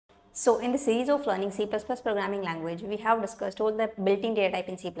So in the series of learning C++ programming language, we have discussed all the built-in data type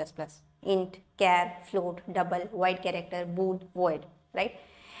in C++, int, char, float, double, void character, bool, void, right?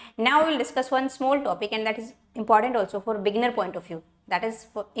 Now we'll discuss one small topic, and that is important also for beginner point of view. That is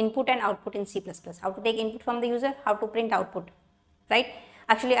for input and output in C++. How to take input from the user, how to print output, right?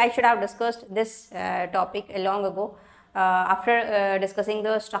 Actually, I should have discussed this topic long ago after discussing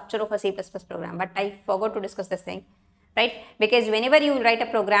the structure of a C++ program, but I forgot to discuss this thing. Right, because whenever you write a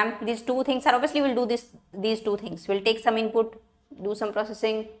program, these two things are obviously will do these two things. We'll take some input, do some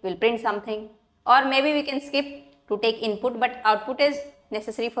processing, we'll print something, or maybe we can skip to take input, but output is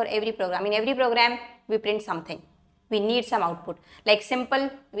necessary for every program. In every program we print something, we need some output. Like simple,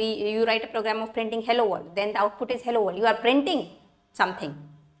 you write a program of printing hello world, then the output is hello world. You are printing something,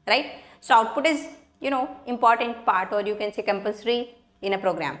 right? So output is, important part, or you can say compulsory in a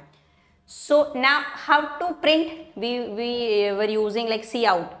program. So now how to print, we were using like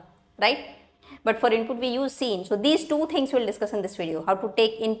cout, right? But for input we use cin. So these two things we'll discuss in this video. How to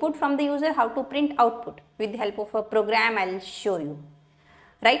take input from the user, how to print output. With the help of a program I'll show you,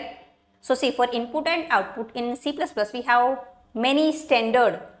 right? So see, for input and output in C++ we have many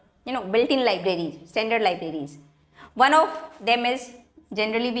standard, built-in libraries, standard libraries. One of them is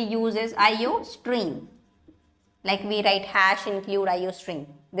generally we use is IO string. Like we write hash include IO string.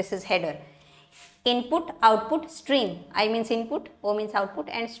 This is header. Input, output, string. I means input, O means output,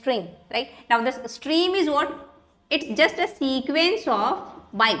 and string, right? Now this stream is what? It's just a sequence of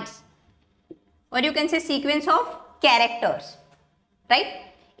bytes, or you can say sequence of characters, right?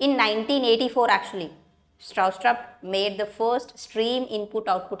 In 1984 actually, Stroustrup made the first stream input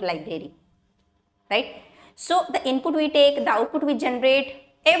output library, right? So the input we take, the output we generate,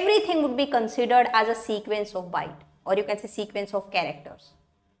 everything would be considered as a sequence of byte, or you can say sequence of characters,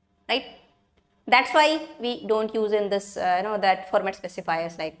 right? That's why we don't use in this that format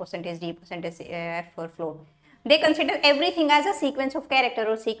specifiers like %d, %f for float. They consider everything as a sequence of character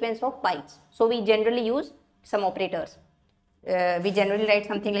or sequence of bytes. So we generally use some operators. We generally write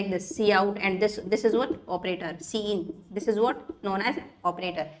something like this, cout, and this is what? Operator. Cin, this is what? Known as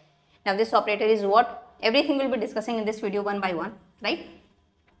operator. Now this operator is what? Everything we'll be discussing in this video one by one, right?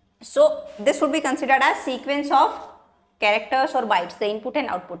 So this would be considered as sequence of characters or bytes, the input and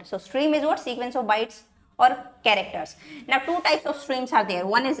output. So stream is what? Sequence of bytes or characters. Now two types of streams are there.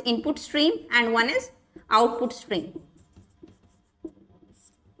 One is input stream and one is output stream.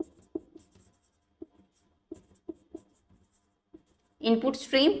 Input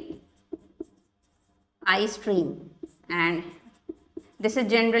stream, I stream, and this is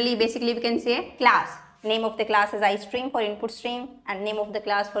generally, basically we can say a class. Name of the class is I stream for input stream, and name of the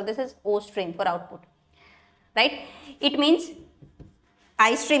class for this is O stream for output, right? It means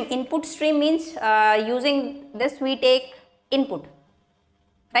I stream, input stream means using this we take input,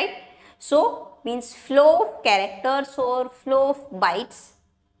 right? So means flow of characters or flow of bytes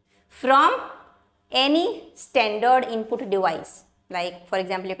from any standard input device. Like for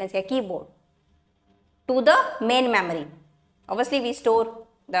example, you can say a keyboard to the main memory. Obviously we store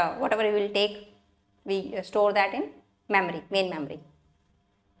the whatever we will take, we store that in memory, main memory,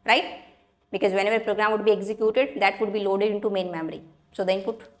 right? Because whenever a program would be executed, that would be loaded into main memory. So the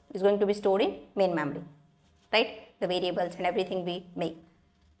input is going to be stored in main memory, right? The variables and everything we make.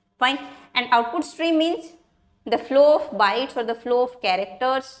 Fine. And output stream means the flow of bytes or the flow of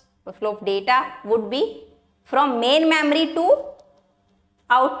characters or flow of data would be from main memory to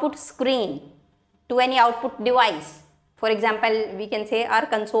output screen, to any output device. For example, we can say our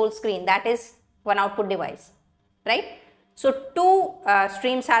console screen, that is one output device, right? So two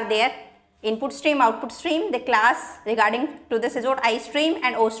streams are there, input stream, output stream. The class regarding to this is what? I stream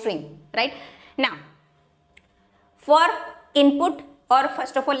and O stream, right? Now for input, or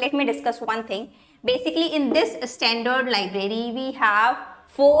first of all let me discuss one thing. Basically in this standard library we have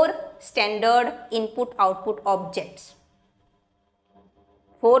 4 standard input output objects.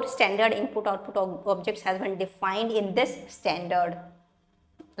 4 standard input output objects has been defined in this standard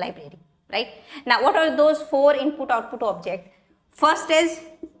library, right? Now what are those 4 input output objects? First is,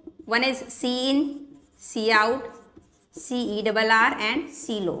 one is cin, cout, cerr, and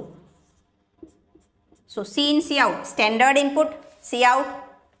clog. So cin, cout, standard input, cout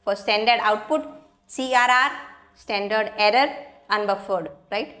for standard output, cerr, standard error, unbuffered,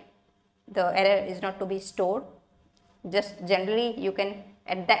 right? The error is not to be stored. Just generally you can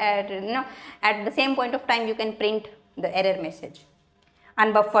at the same point of time you can print the error message.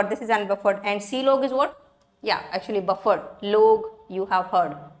 Unbuffered, this is unbuffered. And clog is what? Yeah, actually buffered. Log, you have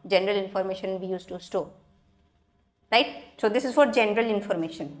heard, general information we used to store, right? So this is for general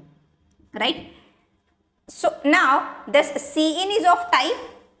information, right? So now this cin is of type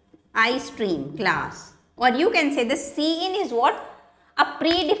iStream class, or you can say the scene is what? A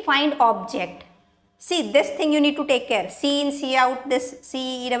predefined object. See, this thing you need to take care. Scene, cout, this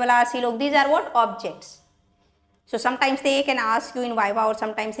CERR, CLOG, these are what? Objects. So sometimes they can ask you in Viva or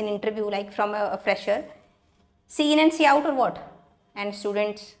sometimes in interview like from a fresher, scene and cout or what? And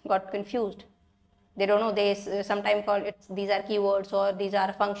students got confused. They don't know, they sometimes call it, these are keywords or these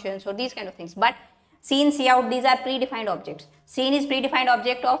are functions or these kind of things. But scene, cout, these are predefined objects. Scene is predefined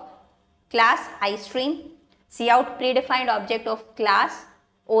object of class iStream. Cout predefined object of class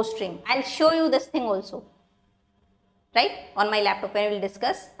OStream. I'll show you this thing also, right, on my laptop when we will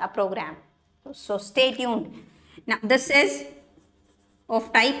discuss a program. So stay tuned. Now this is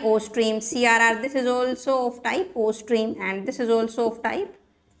of type OStream. CRR, this is also of type OStream, and this is also of type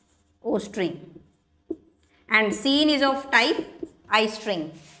OStream. And scene is of type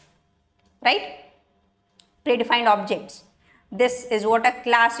iStream, right? Predefined objects. This is what a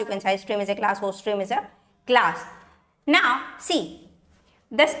class, you can say iStream is a class, OStream is a class. Now see,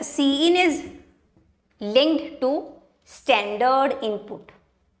 this scene is linked to standard input.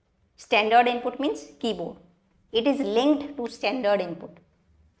 Standard input means keyboard. It is linked to standard input,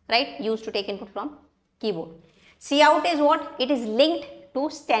 right? Used to take input from keyboard. Cout is what? It is linked to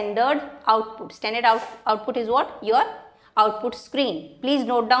standard output. Standard output is what? Your output screen. Please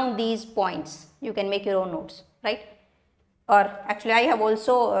note down these points. You can make your own notes, right? Or actually I have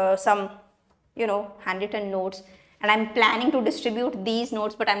also some, handwritten notes, and I'm planning to distribute these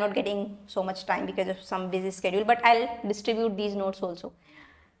notes, but I'm not getting so much time because of some busy schedule, but I'll distribute these notes also.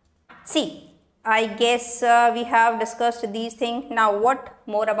 See, I guess we have discussed these things. Now what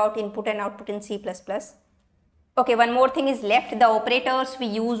more about input and output in C++? Okay, one more thing is left, the operators we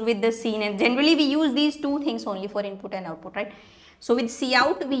use with the scene, and generally we use these two things only for input and output, right? So with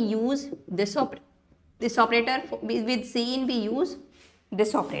cout we use this operator, with scene we use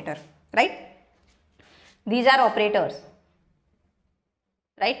this operator, right? These are operators,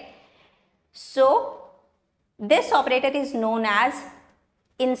 right? So this operator is known as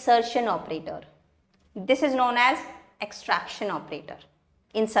insertion operator. This is known as extraction operator.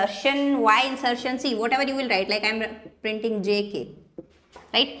 Insertion, why insertion? See, whatever you will write, like I am printing JK,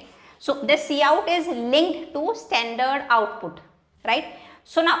 right? So this cout is linked to standard output, right?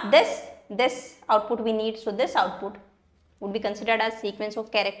 So now this output we need, so this output would be considered as sequence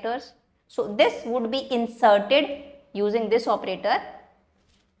of characters. So this would be inserted using this operator,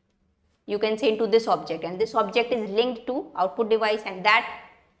 you can say, into this object, and this object is linked to output device, and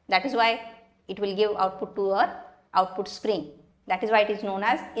that is why it will give output to our output screen. That is why it is known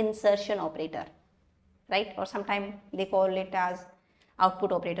as insertion operator, right? Or sometimes they call it as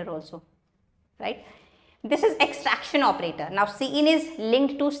output operator also, right? This is extraction operator. Now scene is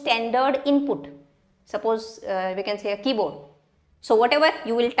linked to standard input. Suppose we can say a keyboard. So whatever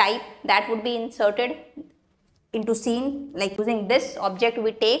you will type, that would be inserted into scene, like using this object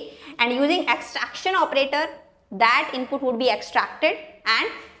we take, and using extraction operator, that input would be extracted,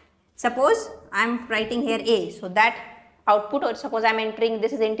 and suppose I am writing here A, so that output, or suppose I am entering,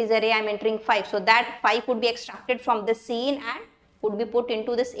 this is integer A, I am entering 5, so that 5 would be extracted from the scene and would be put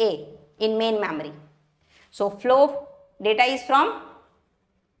into this A in main memory. So flow of data is from,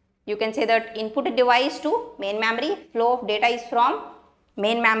 you can say that input device to main memory, flow of data is from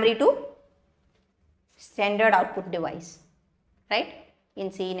main memory to standard output device, right,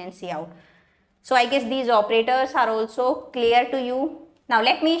 in scene and cout. So I guess these operators are also clear to you. Now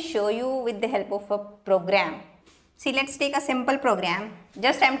let me show you with the help of a program. See, let's take a simple program.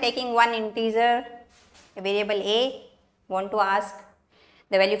 Just I am taking one integer, a variable A, want to ask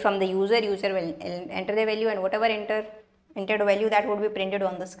the value from the user will enter the value, and whatever entered value, that would be printed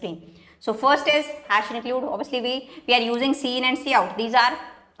on the screen. So first is hash include. Obviously we are using scene and cout. These are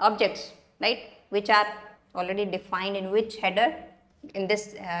objects, right, which are already defined in which header, in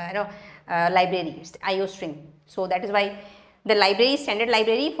this library, iostream. So that is why the library, standard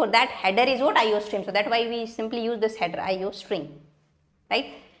library for that header is what? iostream. So that's why we simply use this header, iostream,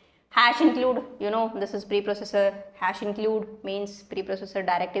 right? Hash include, this is preprocessor. Hash include means preprocessor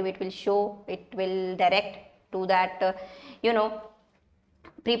directive. It will show, it will direct to that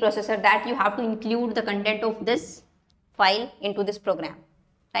preprocessor that you have to include the content of this file into this program,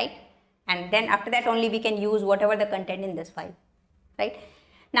 right? And then after that only we can use whatever the content in this file, right?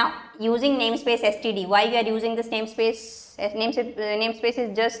 Now using namespace std, why we are using this namespace? Namespace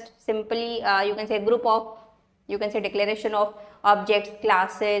is just simply you can say a group of, you can say declaration of objects,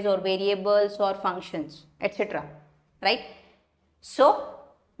 classes or variables or functions, etc., right? So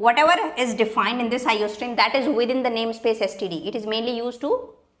whatever is defined in this iostream, that is within the namespace std. It is mainly used to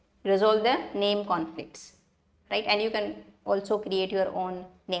resolve the name conflicts, right? And you can also create your own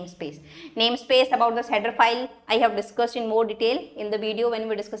namespace. Namespace about this header file I have discussed in more detail in the video when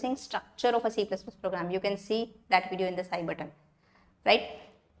we are discussing structure of a C++ program. You can see that video in the I button, right?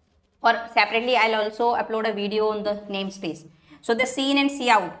 Or separately I'll also upload a video on the namespace. So the scene and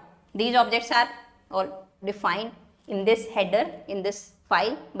cout, these objects are all defined in this header in this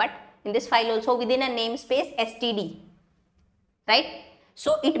file, but in this file also within a namespace std, right?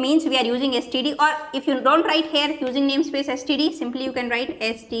 So it means we are using std, or if you don't write here using namespace std, simply you can write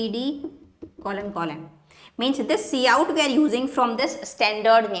std : means this cout we are using from this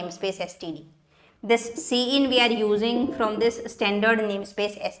standard namespace std. This cin we are using from this standard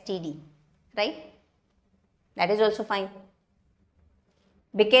namespace std, right? That is also fine.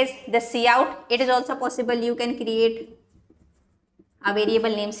 Because the cout, it is also possible you can create a variable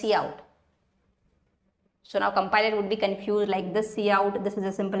name cout. So now compiler would be confused like this cout, this is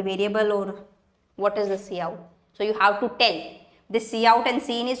a simple variable, or what is the cout? So you have to tell this cout and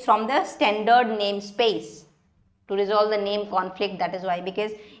cin is from the standard namespace to resolve the name conflict. That is why,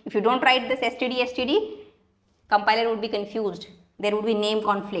 because if you don't write this std, compiler would be confused. There would be name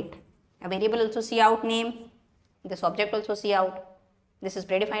conflict. A variable also cout name, this object also cout, this is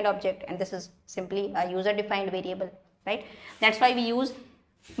predefined object, and this is simply a user defined variable, right? That's why we use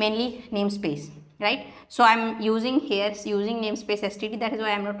mainly namespace, right? So I'm using here using namespace std, that is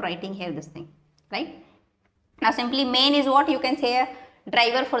why I'm not writing here this thing, right? Now simply main is what you can say a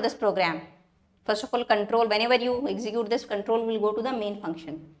driver for this program. First of all, control, whenever you execute this, control will go to the main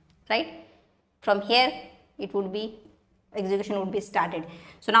function, right? From here it would be execution would be started.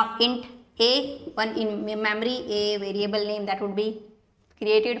 So now int a, one in memory, a variable name that would be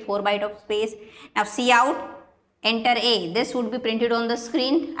created, 4 byte of space. Now cout, enter a, this would be printed on the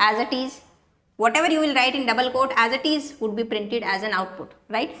screen as it is. Whatever you will write in double quote as it is would be printed as an output,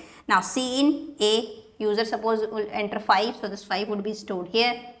 right? Now cin a, user suppose will enter 5, so this 5 would be stored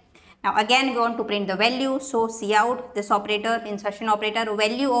here. Now again we want to print the value, so cout, this operator, insertion operator,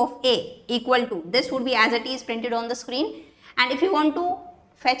 value of a equal to, this would be as it is printed on the screen. And if you want to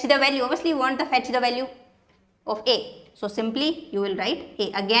fetch the value, obviously you want to fetch the value of a, so simply you will write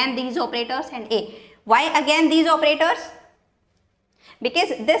a, again these operators and a. Why again these operators? Because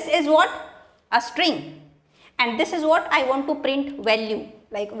this is what a string, and this is what I want to print value,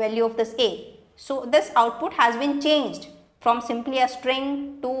 like value of this a. So this output has been changed from simply a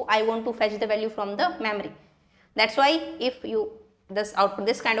string to I want to fetch the value from the memory. That's why if you this output,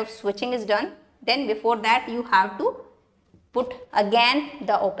 this kind of switching is done, then before that you have to put again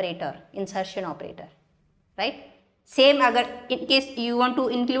the operator, insertion operator, right? Same agar in case you want to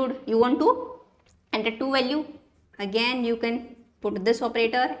include, you want to enter 2 value, again you can put this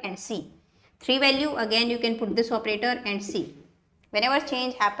operator and see. 3 value, again you can put this operator and see. Whenever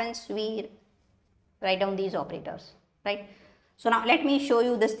change happens, we write down these operators, right? So now let me show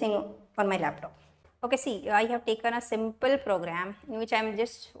you this thing on my laptop. Okay, see, I have taken a simple program in which I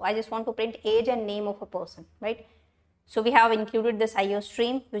just want to print age and name of a person, right? So we have included this IO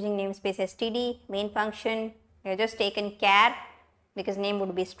stream using namespace std, main function. We have just taken char because name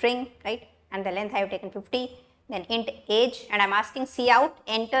would be string, right? And the length I have taken 50, then int age, and I'm asking cout,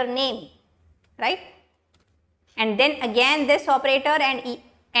 enter name, right? And then again this operator and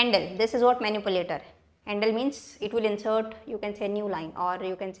endl, this is what manipulator. Endl means it will insert, you can say new line, or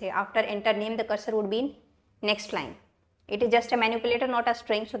you can say after enter name the cursor would be in next line. It is just a manipulator, not a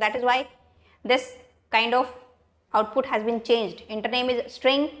string. So that is why this kind of output has been changed. Enter name is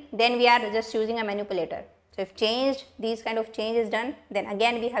string, then we are just using a manipulator. So if changed, these kind of change is done, then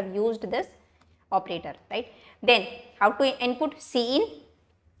again we have used this operator, right? Then how to input cin,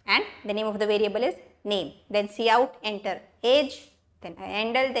 and the name of the variable is name, then cout, enter age, then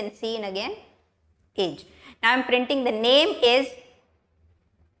endl, then cin again age. Now I am printing the name is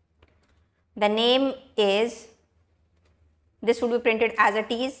this will be printed as it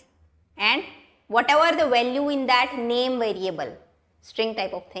is, and whatever the value in that name variable, string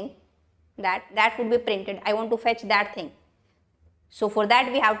type of thing, that would be printed. I want to fetch that thing. So for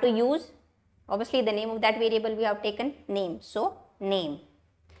that we have to use, obviously the name of that variable we have taken name, so name.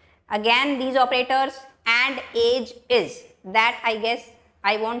 Again these operators and age is, that I guess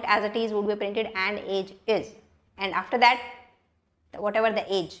I want as it is would be printed and age is, and after that whatever the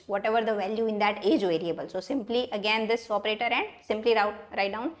age, whatever the value in that age variable. So simply again this operator and simply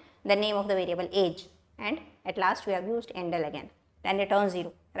write down the name of the variable age, and at last we have used endl again, then return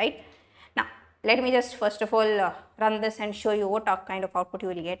 0, right? Now let me just first of all run this and show you what kind of output you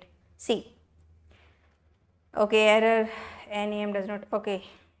will get. See, okay, error name does not, okay,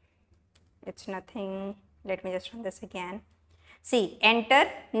 it's nothing. Let me just run this again. See, enter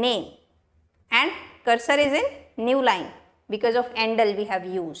name and cursor is in new line. because of endl we have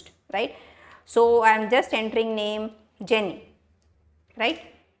used, right? So I am just entering name Jenny, right?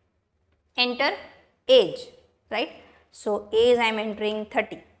 Enter age, right? So age I am entering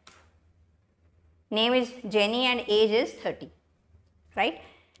 30. Name is Jenny and age is 30, right?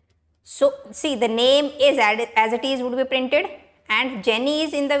 So see, the name is added as it is would be printed, and Jenny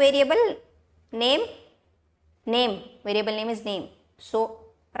is in the variable name, variable name is name. So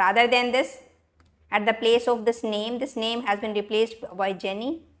rather than this, at the place of this name has been replaced by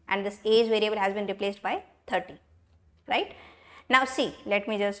Jenny, and this age variable has been replaced by 30, right? Now see, let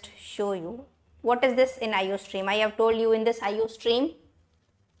me just show you what is this in IOStream. I have told you in this IOStream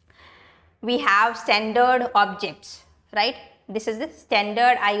we have standard objects, right? This is the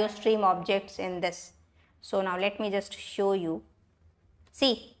standard IOStream objects in this. So now let me just show you.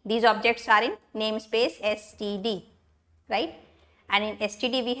 See, these objects are in namespace std, right? And in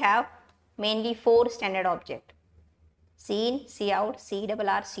std we have mainly 4 standard objects: scene, cout,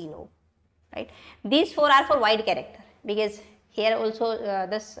 crr, clow, right? These 4 are for wide character, because here also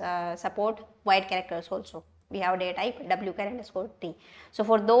this support wide characters also. We have data type wchar_t. So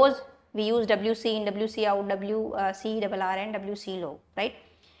for those we use wc in, wcout, wcrr and wclow, right?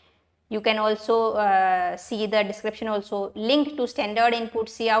 You can also see the description also. Linked to standard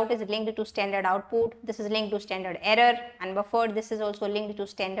input, cout is linked to standard output, this is linked to standard error, and buffered, this is also linked to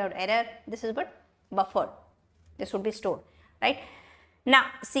standard error, this is but buffered, this would be stored, right? Now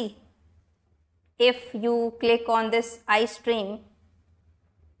see, if you click on this iStream,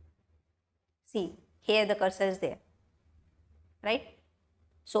 see here the cursor is there, right?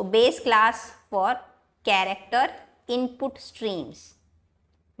 So base class for character input streams,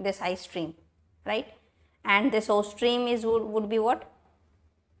 this iStream, right? And this OStream is would be what?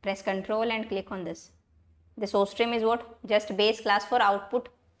 Press Ctrl and click on this. This OStream is what? Just base class for output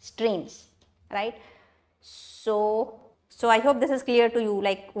streams, right? So I hope this is clear to you,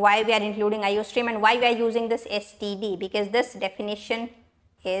 like why we are including IOStream and why we are using this std, because this definition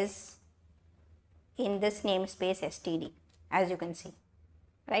is in this namespace std, as you can see,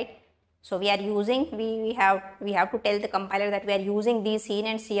 right? So we are using, we have to tell the compiler that we are using these scene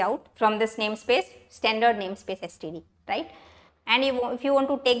and cout from this namespace, standard namespace std, right? And if you want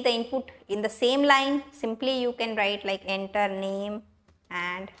to take the input in the same line, simply you can write like enter name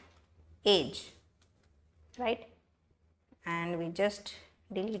and age, right? And we just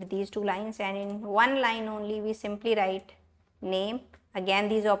delete these 2 lines, and in one line only we simply write name, again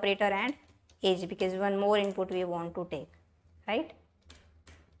these operator, and age, because one more input we want to take, right?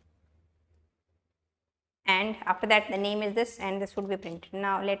 And after that the name is this, and this would be printed.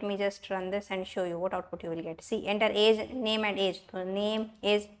 Now let me just run this and show you what output you will get. See, enter age, name and age. So name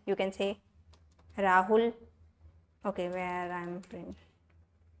is, you can say Rahul, okay, where I am print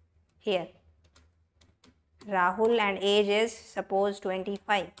here, Rahul, and age is suppose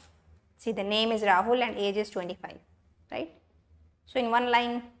 25. See, the name is Rahul and age is 25, right? So in one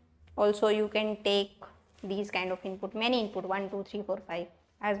line also you can take these kind of input, many input, 1 2 3 4 5,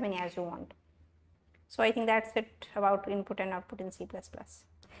 as many as you want. So I think that's it about input and output in C++.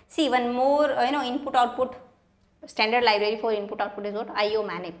 See, one more input output standard library for input output is what?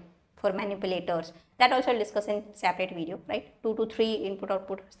 IO_manip for manipulators. That also I'll discuss in separate video, right? 2 to 3 input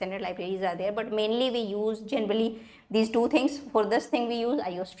output standard libraries are there, but mainly we use generally these 2 things. For this thing we use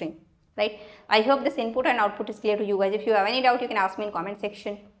IOStream, right? I hope this input and output is clear to you guys. If you have any doubt, you can ask me in comment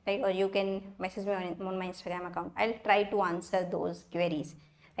section, right? Or you can message me on my Instagram account. I'll try to answer those queries,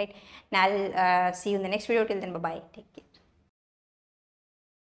 right? Now I'll see you in the next video. Till then, bye bye, take care.